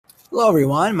Hello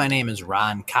everyone, my name is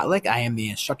Ron Kotlik. I am the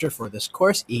instructor for this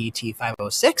course, EDT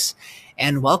 506,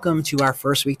 and welcome to our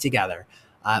first week together.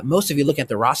 Most of you look at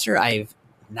the roster I've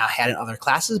not had in other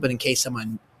classes, but in case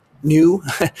someone new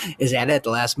is at it at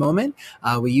the last moment,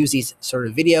 we use these sort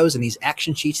of videos and these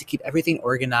action sheets to keep everything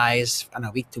organized on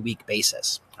a week-to-week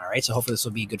basis. All right, so hopefully this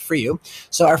will be good for you.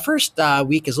 So our first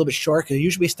week is a little bit short because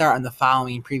usually we start on the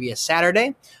following previous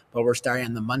Saturday, but we're starting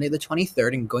on the Monday the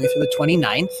 23rd and going through the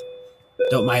 29th.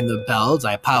 Don't mind the bells.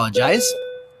 I apologize.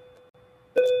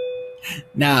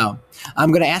 Now,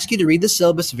 I'm going to ask you to read the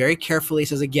syllabus very carefully. It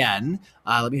says again,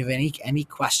 let me know if any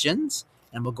questions,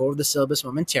 and we'll go over the syllabus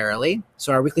momentarily.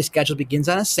 So our weekly schedule begins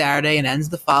on a Saturday and ends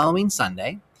the following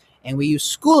Sunday. And we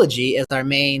use Schoology as our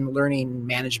main learning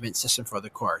management system for the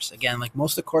course. Again, like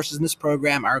most of the courses in this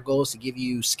program, our goal is to give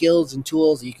you skills and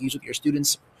tools that you can use with your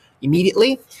students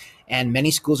immediately. And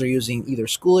many schools are using either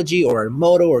Schoology or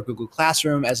Modo or Google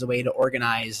Classroom as a way to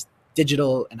organize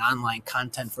digital and online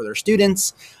content for their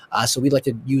students. So we'd like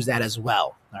to use that as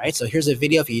well. All right, so here's a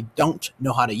video. If you don't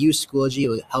know how to use Schoology, it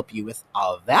will help you with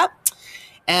all of that.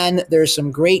 And there's some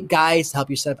great guides to help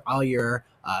you set up all your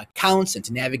accounts and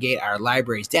to navigate our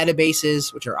library's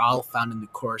databases, which are all found in the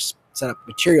course setup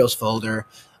materials folder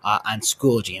on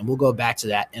Schoology. And we'll go back to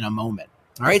that in a moment.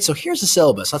 All right, so here's the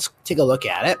syllabus. Let's take a look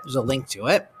at it. There's a link to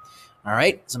it. All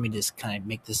right, so let me just kind of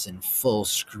make this in full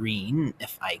screen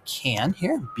if I can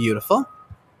here. Beautiful.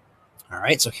 All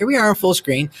right, so here we are in full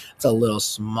screen. It's a little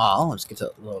small. Let's get it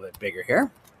a little bit bigger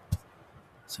here.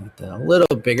 So get that a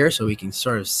little bigger so we can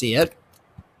sort of see it.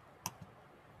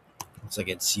 Looks like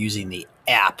it's using the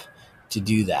app to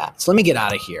do that. So let me get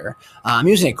out of here. I'm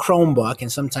using a Chromebook,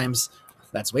 and sometimes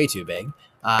that's way too big.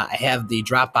 I have the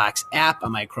Dropbox app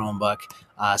on my Chromebook,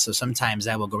 so sometimes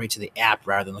I will go right to the app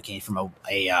rather than looking from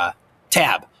a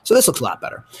tab. So this looks a lot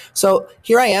better. So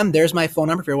here I am. There's my phone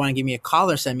number if you want to give me a call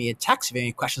or send me a text. If you have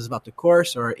any questions about the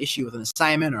course or issue with an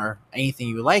assignment or anything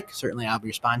you would like, certainly I'll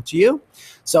respond to you.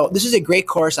 So this is a great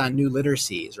course on new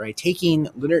literacies, right? Taking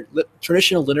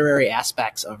traditional literary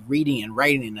aspects of reading and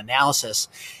writing and analysis,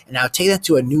 and now take that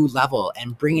to a new level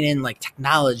and bringing in like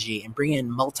technology and bringing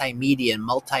in multimedia and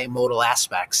multimodal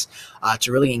aspects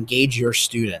to really engage your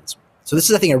students. So this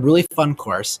is, I think, a really fun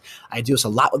course. I do this a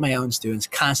lot with my own students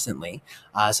constantly.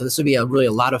 So this will be really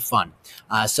a lot of fun.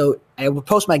 So I will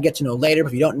post my get to know later, but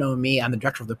if you don't know me, I'm the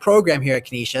director of the program here at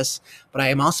Canisius, but I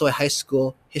am also a high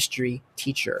school history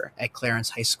teacher at Clarence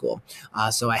High School.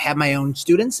 So I have my own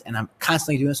students, and I'm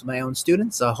constantly doing this with my own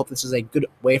students. So I hope this is a good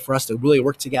way for us to really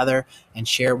work together and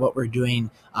share what we're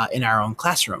doing in our own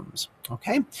classrooms.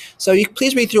 Okay, so you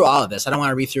please read through all of this. I don't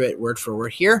want to read through it word for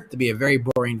word here. It'll be a very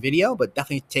boring video, but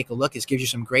definitely take a look. It gives you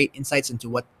some great insights into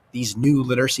what these new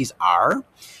literacies are.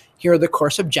 Here are the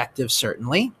course objectives,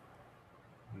 certainly.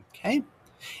 Okay,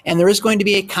 and there is going to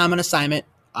be a common assignment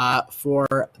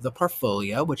for the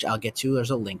portfolio, which I'll get to.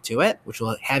 There's a link to it, which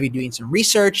will have you doing some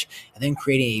research and then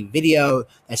creating a video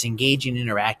that's engaging and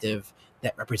interactive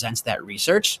that represents that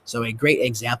research. So a great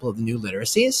example of the new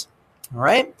literacies. All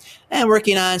right, and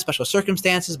working on special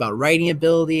circumstances about writing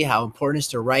ability, how important it is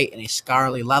to write in a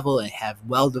scholarly level and have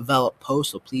well-developed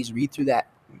posts. So please read through that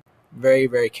very,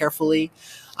 very carefully.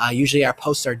 Usually our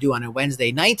posts are due on a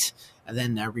Wednesday night and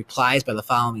then replies by the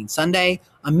following Sunday,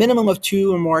 a minimum of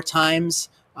 2 or more times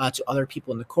to other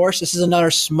people in the course. This is another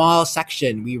small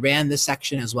section. We ran this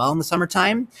section as well in the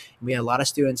summertime. We had a lot of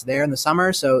students there in the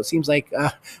summer, so it seems like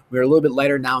we're a little bit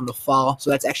lighter now in the fall, so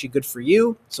that's actually good for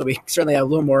you. So we certainly have a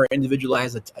little more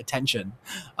individualized attention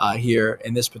here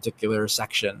in this particular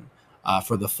section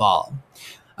for the fall.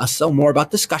 So more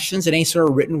about discussions and any sort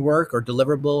of written work or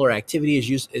deliverable or activity is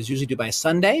usually due by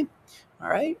Sunday. All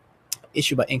right.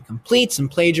 Issue about incompletes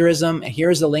and plagiarism. And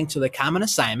here's a link to the common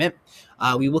assignment.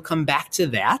 We will come back to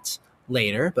that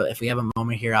later, but if we have a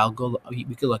moment here, we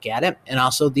can look at it. And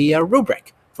also the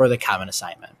rubric for the common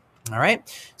assignment. All right.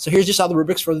 So here's just all the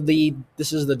rubrics for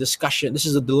this is the discussion. This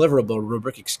is a deliverable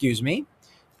rubric, excuse me,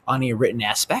 on your written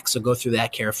aspects. So go through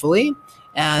that carefully.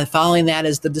 And following that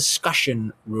is the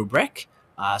discussion rubric.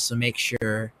 So make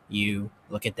sure you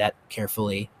look at that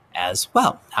carefully as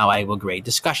well, how I will grade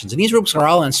discussions. And these rubrics are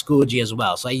all on Schoology as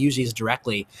well. So I use these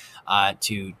directly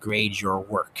to grade your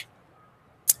work.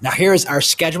 Now here is our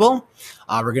schedule.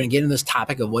 We're going to get into this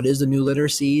topic of what is the new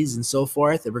literacies and so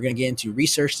forth. And we're going to get into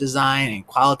research design and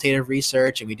qualitative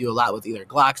research. And we do a lot with either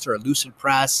Glockster or Lucid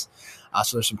Press.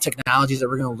 So there's some technologies that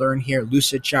we're going to learn here,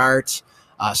 Lucid Charts,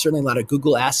 certainly a lot of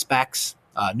Google aspects.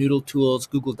 Noodle Tools,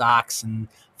 Google Docs, and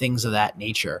things of that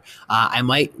nature. I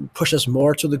might push us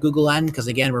more to the Google end because,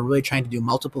 again, we're really trying to do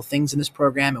multiple things in this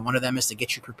program, and one of them is to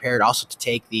get you prepared also to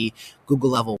take the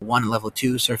Google Level 1 and Level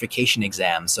 2 certification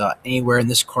exams. So anywhere in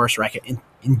this course where I can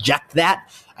inject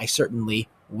that, I certainly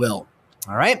will.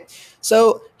 All right,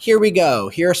 so here we go.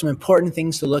 Here are some important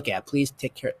things to look at. Please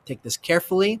take this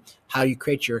carefully. How you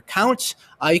create your account.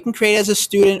 You can create as a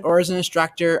student or as an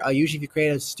instructor. Usually if you create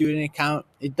a student account,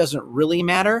 it doesn't really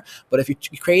matter. But if you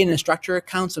create an instructor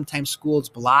account, sometimes schools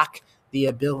block the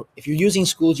ability. If you're using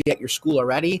Schoology at your school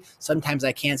already, sometimes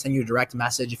I can't send you a direct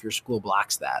message if your school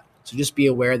blocks that. So just be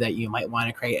aware that you might want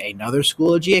to create another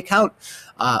Schoology account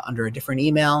under a different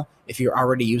email if you're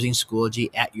already using Schoology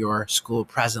at your school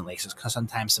presently. So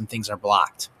sometimes some things are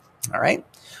blocked. All right.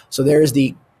 So there's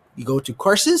you go to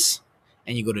courses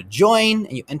and you go to join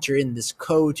and you enter in this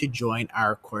code to join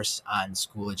our course on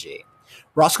Schoology.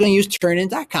 We're also going to use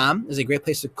turnitin.com as a great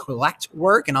place to collect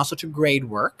work and also to grade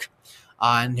work.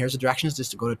 And here's the directions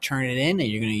just to go to Turnitin, and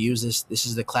you're going to use this. This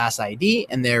is the class ID,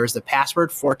 and there's the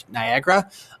password, Fort Niagara.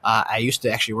 I used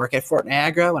to actually work at Fort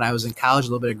Niagara when I was in college, a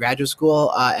little bit of graduate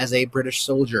school as a British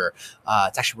soldier.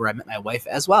 It's actually where I met my wife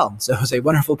as well. So it was a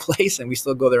wonderful place, and we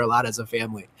still go there a lot as a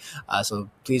family. So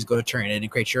please go to Turnitin and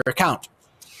create your account.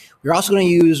 We're also going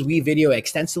to use WeVideo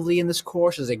extensively in this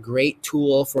course as a great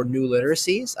tool for new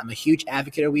literacies. I'm a huge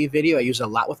advocate of WeVideo. I use it a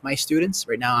lot with my students.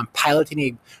 Right now, I'm piloting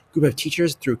a group of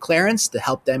teachers through Clarence to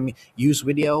help them use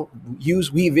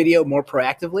WeVideo more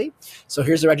proactively. So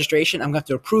here's the registration. I'm going to have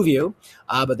to approve you,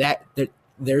 but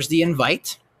there's the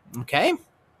invite, okay?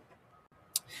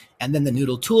 And then the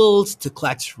Noodle Tools to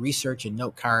collect research and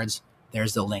note cards.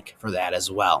 There's the link for that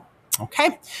as well.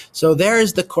 Okay, so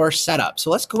there's the course setup.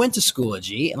 So let's go into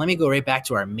Schoology, and let me go right back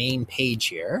to our main page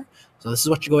here. So this is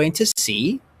what you're going to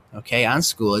see, okay, on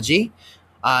Schoology.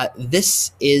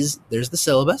 There's the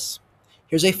syllabus.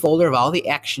 Here's a folder of all the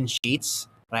action sheets,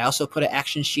 but I also put an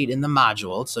action sheet in the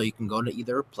module, so you can go to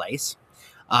either place.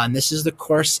 And this is the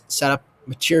course setup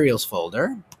materials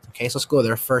folder. Okay, so let's go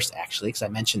there first, actually, because I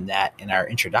mentioned that in our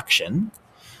introduction.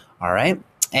 All right.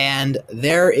 And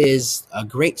there is a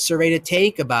great survey to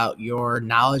take about your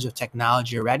knowledge of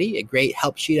technology already, a great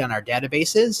help sheet on our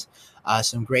databases,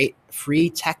 some great free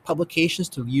tech publications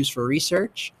to use for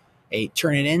research, a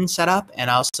Turnitin setup, and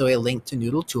also a link to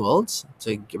Noodle Tools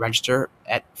to register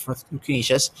for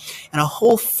Canisius, and a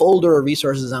whole folder of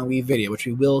resources on WeVideo, which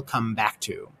we will come back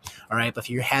to. All right, but if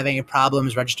you're having any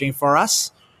problems registering for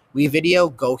us,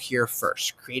 WeVideo, go here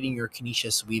first, creating your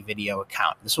Canisius WeVideo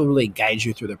account. This will really guide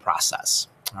you through the process.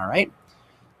 All right,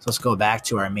 so let's go back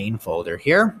to our main folder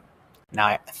here. Now,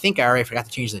 I think I already forgot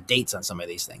to change the dates on some of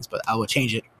these things, but I will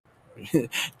change it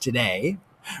today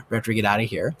after we get out of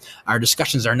here. Our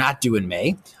discussions are not due in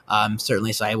May,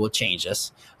 certainly, so I will change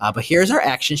this. But here's our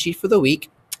action sheet for the week,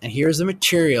 and here's the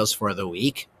materials for the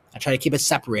week. I try to keep it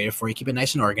separated for you, keep it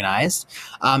nice and organized.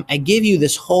 I give you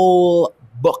this whole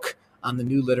book on the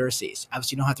new literacies.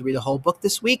 Obviously, you don't have to read the whole book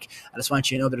this week. I just want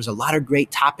you to know there's a lot of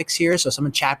great topics here. So some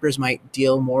of the chapters might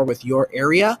deal more with your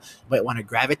area. You might want to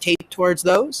gravitate towards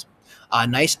those. A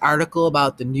nice article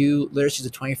about the new literacies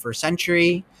of the 21st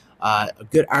century. A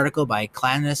good article by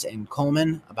Clannis and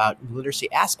Coleman about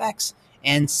literacy aspects.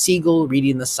 And Siegel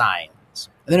reading the signs.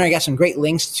 And then I got some great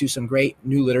links to some great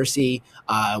new literacy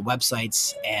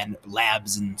websites and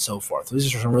labs and so forth.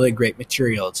 These are some really great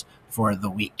materials for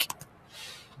the week.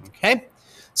 Okay,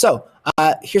 so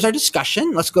here's our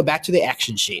discussion. Let's go back to the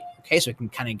action sheet, okay, so we can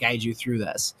kind of guide you through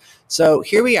this. So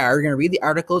here we are. We're going to read the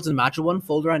articles in Module 1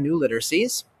 folder on new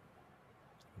literacies,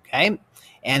 okay,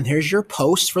 and here's your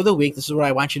post for the week. This is what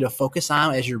I want you to focus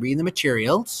on as you're reading the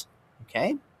materials,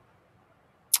 okay,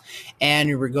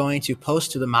 and we're going to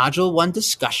post to the Module 1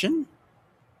 discussion.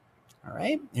 All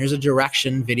right, here's a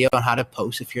direction video on how to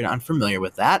post if you're unfamiliar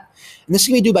with that. And this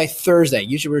can be due by Thursday.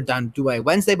 Usually we're due by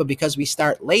Wednesday, but because we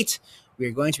start late,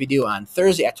 we're going to be due on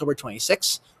Thursday, October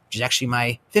 26th, which is actually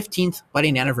my 15th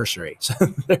wedding anniversary. So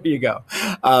there you go.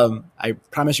 I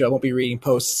promise you I won't be reading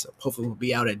posts. Hopefully we'll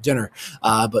be out at dinner,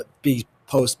 but be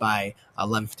post by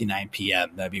 11:59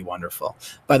 p.m. That'd be wonderful.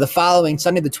 By the following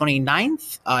Sunday, the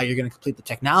 29th, you're going to complete the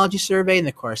technology survey in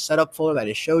the course setup folder that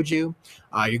I showed you.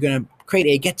 You're going to create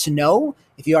a get to know.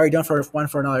 If you already done one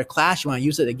for another class, you want to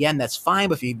use it again, that's fine.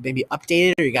 But if you maybe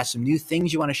updated or you got some new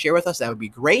things you want to share with us, that would be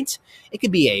great. It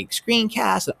could be a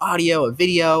screencast, an audio, a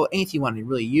video, anything you want to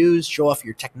really use, show off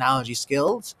your technology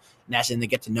skills. And that's in the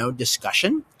get to know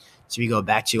discussion. So if you go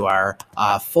back to our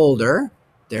folder,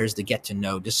 there's the get to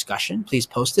know discussion. Please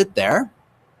post it there.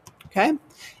 Okay.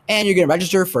 And you're going to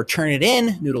register for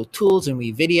Turnitin, Noodle Tools, and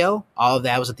WeVideo. All of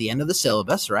that was at the end of the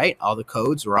syllabus, right? All the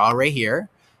codes were all right here.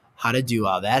 how to do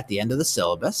all that at the end of the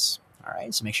syllabus. All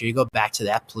right, so make sure you go back to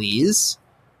that, please.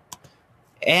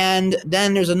 And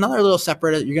then there's another little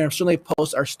separate, you're going to certainly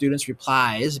post our students'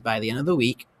 replies by the end of the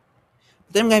week.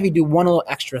 But then I'm going to have you do one little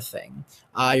extra thing.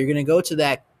 You're going to go to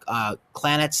that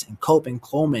Planets and Cope and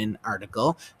Coleman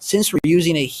article. Since we're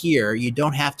using it here, you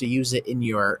don't have to use it in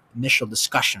your initial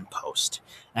discussion post.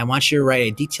 And I want you to write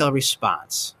a detailed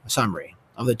response, a summary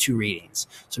of the 2 readings.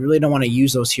 So we really don't want to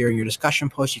use those here in your discussion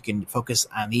post. You can focus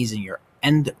on these in your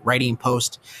end writing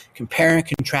post. Compare and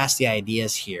contrast the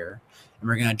ideas here. And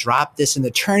we're going to drop this in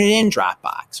the Turnitin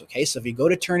Dropbox. Okay, so if you go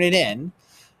to Turnitin,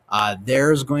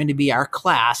 there's going to be our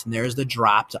class, and there's the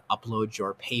drop to upload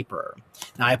your paper.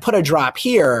 Now, I put a drop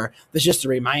here. That's just to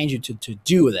remind you to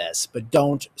do this, but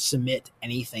don't submit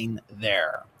anything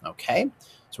there. Okay,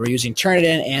 so we're using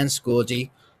Turnitin and Schoology,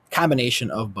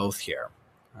 combination of both here.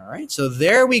 All right, so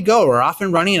there we go. We're off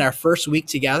and running in our first week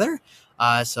together.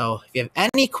 So if you have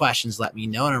any questions, let me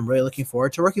know, and I'm really looking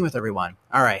forward to working with everyone.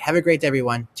 All right, have a great day,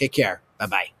 everyone. Take care.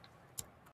 Bye-bye.